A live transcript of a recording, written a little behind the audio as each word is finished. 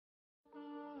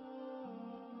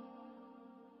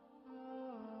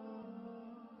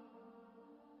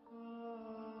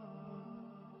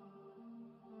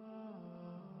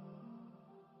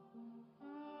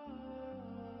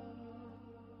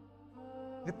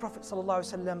the Prophet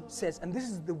ﷺ says, and this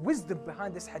is the wisdom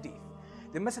behind this hadith.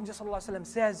 The Messenger ﷺ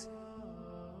says,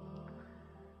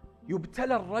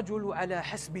 يُبْتَلَى الرَّجُلُ عَلَى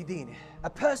حَسْبِ دِينِهِ. A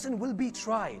person will be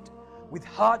tried with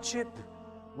hardship,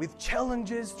 with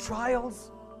challenges,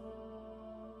 trials,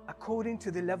 according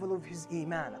to the level of his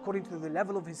iman, according to the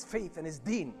level of his faith and his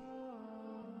deen.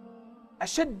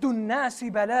 أَشَدُّ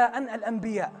النَّاسِ بَلَاءً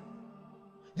الْأَنْبِيَاءِ.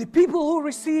 The people who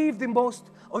receive the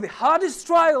most or the hardest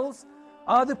trials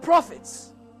are the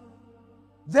prophets.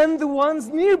 Then the ones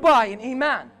nearby in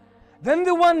iman. Then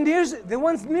the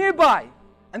ones nearby,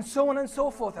 and so on and so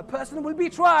forth. A person will be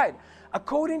tried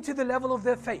according to the level of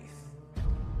their faith.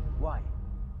 Why?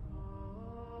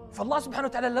 If Allah subhanahu wa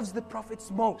ta'ala loves the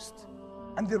prophets most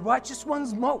and the righteous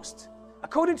ones most,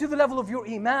 according to the level of your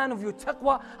iman, of your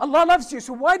taqwa, Allah loves you.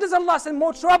 So why does Allah send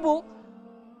more trouble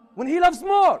when He loves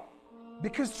more?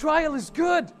 Because trial is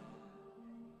good.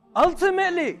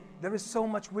 Ultimately, there is so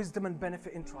much wisdom and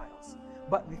benefit in trials.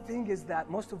 But the thing is that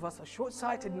most of us are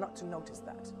short-sighted not to notice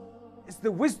that. It's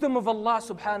the wisdom of Allah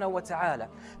subhanahu wa ta'ala.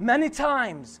 Many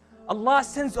times, Allah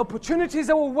sends opportunities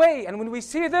our way, and when we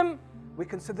see them, we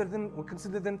consider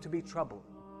them to be trouble.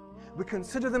 We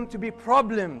consider them to be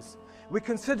problems. We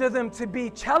consider them to be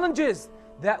challenges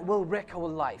that will wreck our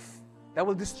life, that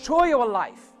will destroy our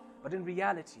life. But in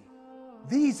reality,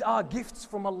 these are gifts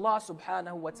from Allah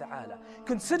subhanahu wa ta'ala.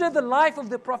 Consider the life of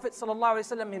the Prophet sallallahu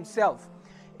alaihi wasallam himself.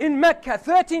 In Mecca,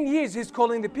 13 years he's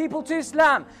calling the people to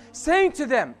Islam, saying to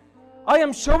them, I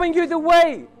am showing you the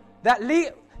way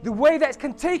that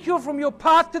can take you from your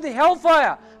path to the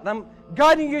hellfire, and I'm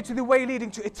guiding you to the way leading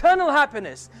to eternal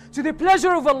happiness, to the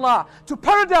pleasure of Allah, to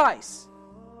paradise.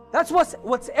 That's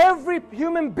what every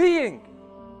human being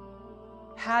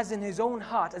has in his own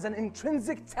heart as an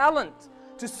intrinsic talent,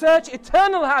 to search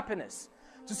eternal happiness,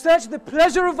 to search the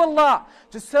pleasure of Allah,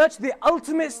 to search the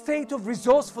ultimate state of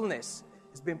resourcefulness.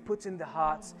 It's been put in the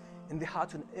heart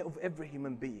of every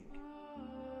human being.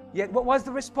 Yet what was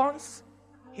the response?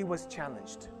 He was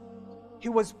challenged. He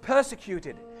was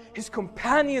persecuted. His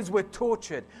companions were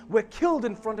tortured, were killed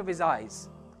in front of his eyes,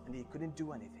 and he couldn't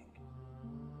do anything.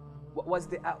 What was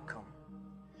the outcome?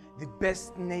 The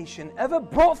best nation ever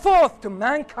brought forth to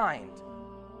mankind.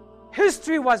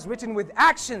 History was written with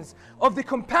actions of the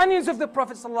companions of the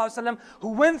Prophet ﷺ who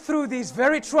went through these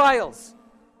very trials.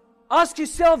 Ask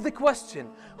yourself the question,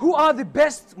 who are the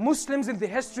best Muslims in the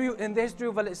history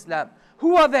of Islam?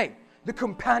 Who are they? The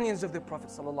companions of the Prophet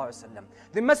ﷺ.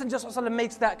 The Messenger ﷺ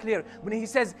makes that clear when he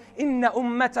says, إِنَّ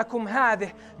أُمَّتَكُمْ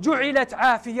هَذِهِ جُعِلَتْ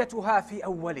عَافِيَتُهَا فِي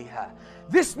أَوَّلِهَا.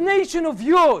 This nation of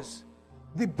yours,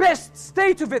 the best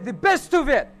state of it, the best of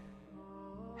it,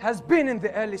 has been in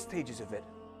the early stages of it.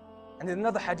 And in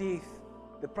another hadith,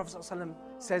 the Prophet ﷺ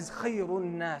says, خَيْرُ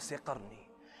النَّاسِ قَرْنِي.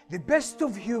 The best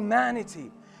of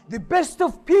humanity, the best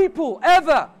of people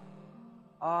ever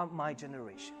are my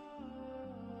generation.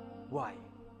 Why?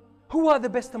 Who are the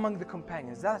best among the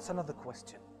companions? That's another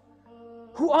question.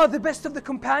 Who are the best of the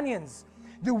companions?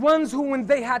 The ones who, when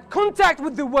they had contact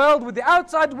with the world, with the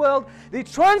outside world, they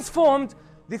transformed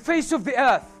the face of the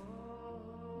earth.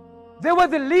 They were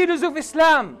the leaders of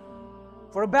Islam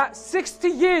for about 60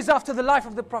 years after the life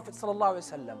of the Prophet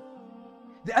ﷺ.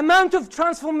 The amount of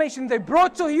transformation they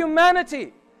brought to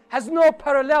humanity has no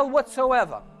parallel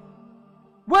whatsoever.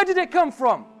 Where did it come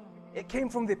from? It came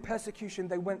from the persecution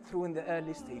they went through in the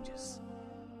early stages.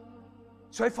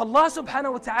 So if Allah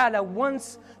subhanahu wa ta'ala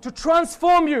wants to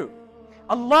transform you,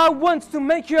 Allah wants to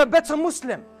make you a better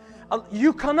Muslim,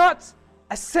 you cannot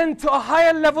ascend to a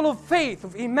higher level of faith,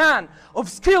 of iman, of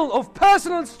skill, of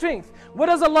personal strength. What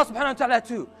does Allah subhanahu wa ta'ala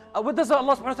do? What does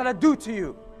Allah subhanahu wa ta'ala do to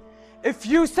you? If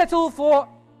you settle for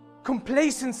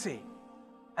complacency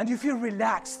and you feel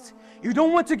relaxed, you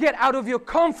don't want to get out of your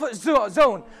comfort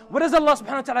zone, what does Allah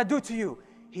subhanahu wa ta'ala do to you?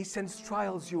 He sends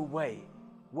trials your way.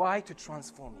 Why? To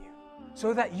transform you,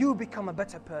 so that you become a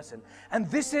better person. And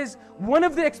this is one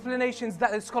of the explanations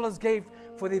that the scholars gave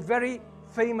for the very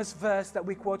famous verse that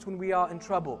we quote when we are in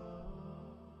trouble.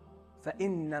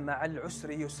 فَإِنَّ مَعَ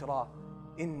الْعُسْرِ يُسْرًا.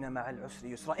 إِنَّ مَعَ الْعُسْرِ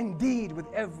يُسْرًا. Indeed, with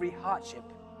every hardship,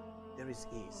 there is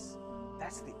ease.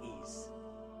 That's the ease.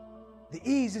 The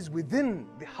ease is within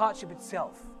the hardship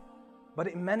itself, but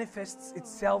it manifests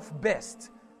itself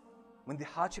best when the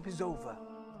hardship is over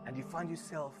and you find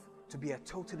yourself to be a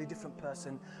totally different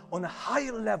person on a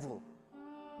higher level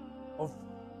of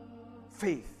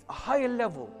faith, a higher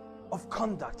level of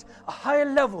conduct, a higher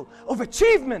level of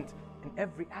achievement in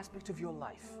every aspect of your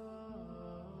life.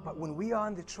 But when we are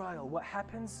in the trial, what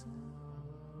happens?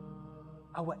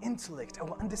 Our intellect,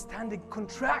 our understanding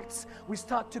contracts. We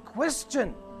start to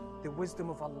question the wisdom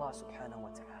of Allah subhanahu wa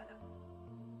ta'ala.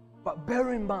 But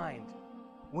bear in mind,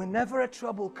 Whenever a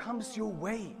trouble comes your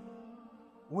way,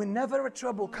 whenever a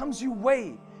trouble comes your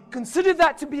way, consider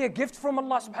that to be a gift from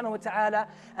Allah subhanahu wa ta'ala,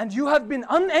 and you have been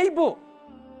unable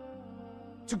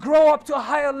to grow up to a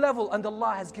higher level, and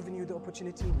Allah has given you the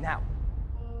opportunity now.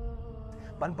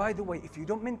 But by the way, if you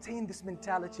don't maintain this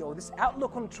mentality or this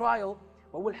outlook on trial,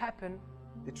 what will happen?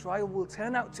 The trial will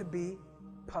turn out to be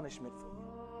punishment for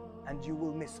you, and you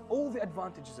will miss all the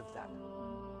advantages of that.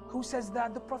 Who says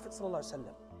that? The Prophet ﷺ.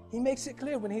 He makes it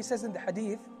clear when he says in the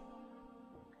hadith,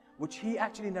 which he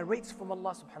actually narrates from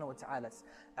Allah subhanahu wa ta'ala,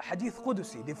 a hadith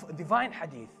Qudusi, divine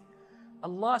hadith.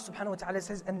 Allah subhanahu wa ta'ala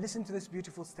says, and listen to this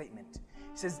beautiful statement.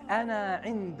 He says, أَنَا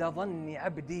عِنْدَ ظَنِّ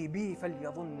عَبْدِي بِي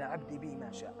فَلْيَظُنَّ عَبْدِي بِي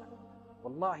مَا شَاءَ.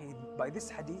 Wallahi, by this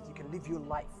hadith you can live your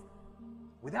life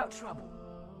without trouble,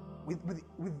 with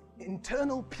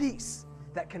internal peace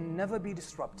that can never be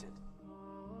disrupted.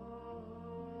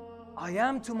 I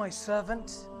am to my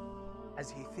servant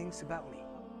as he thinks about me.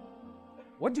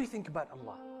 What do you think about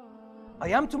Allah? I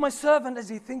am to my servant as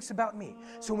he thinks about me.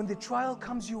 So when the trial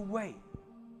comes your way,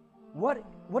 what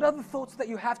are the thoughts that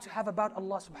you have to have about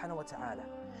Allah subhanahu wa ta'ala?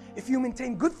 If you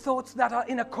maintain good thoughts that are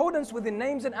in accordance with the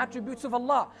names and attributes of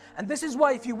Allah, and this is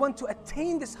why if you want to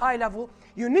attain this high level,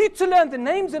 you need to learn the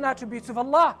names and attributes of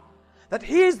Allah. That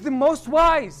He is the most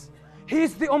wise, He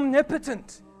is the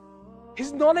omnipotent.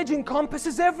 His knowledge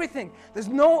encompasses everything. There's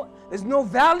no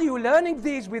value learning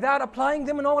these without applying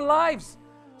them in our lives.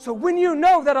 So when you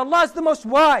know that Allah is the most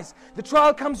wise, the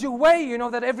trial comes your way, you know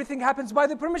that everything happens by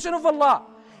the permission of Allah.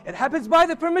 It happens by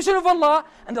the permission of Allah,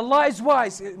 and Allah is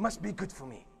wise. It must be good for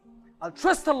me. I'll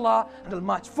trust Allah and I'll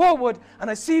march forward,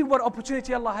 and I see what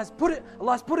opportunity Allah has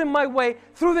put in my way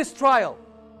through this trial.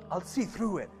 I'll see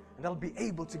through it, and I'll be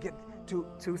able to get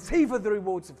to savor the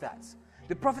rewards of that.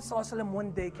 The Prophet ﷺ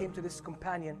one day came to this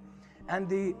companion, and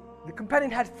the companion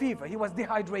had fever. He was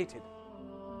dehydrated,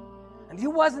 and he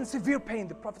was in severe pain.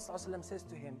 The Prophet ﷺ says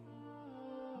to him,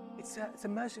 it's a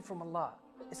mercy from Allah.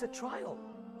 It's a trial,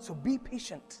 so be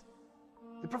patient.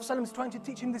 The Prophet ﷺ is trying to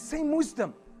teach him the same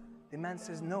wisdom. The man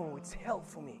says, no, it's hell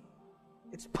for me.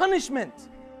 It's punishment.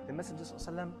 The Messenger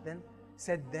ﷺ then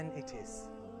said, then it is.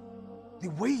 The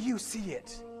way you see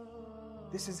it,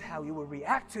 this is how you will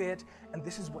react to it, and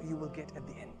this is what you will get at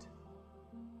the end.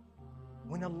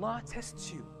 When Allah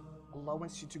tests you, Allah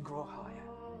wants you to grow higher.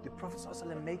 The Prophet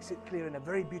ﷺ makes it clear in a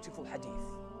very beautiful hadith.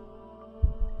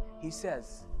 He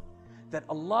says that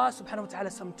Allah subhanahu wa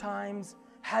ta'ala sometimes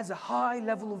has a high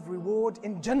level of reward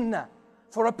in Jannah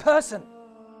for a person.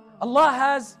 Allah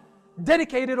has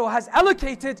dedicated or has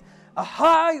allocated a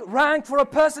high rank for a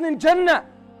person in Jannah.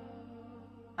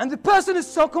 And the person is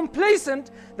so complacent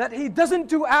that he doesn't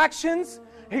do actions,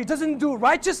 he doesn't do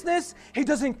righteousness, he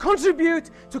doesn't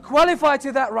contribute to qualify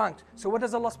to that rank. So what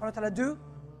does Allah subhanahu wa ta'ala do?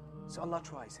 So Allah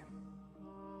tries him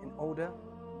in order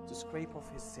to scrape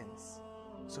off his sins,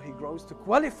 so he grows to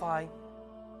qualify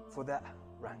for that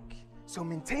rank. So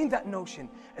maintain that notion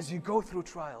as you go through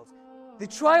trials. The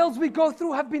trials we go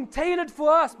through have been tailored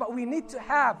for us, but we need to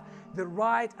have the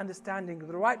right understanding,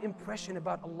 the right impression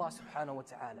about Allah subhanahu wa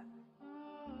ta'ala.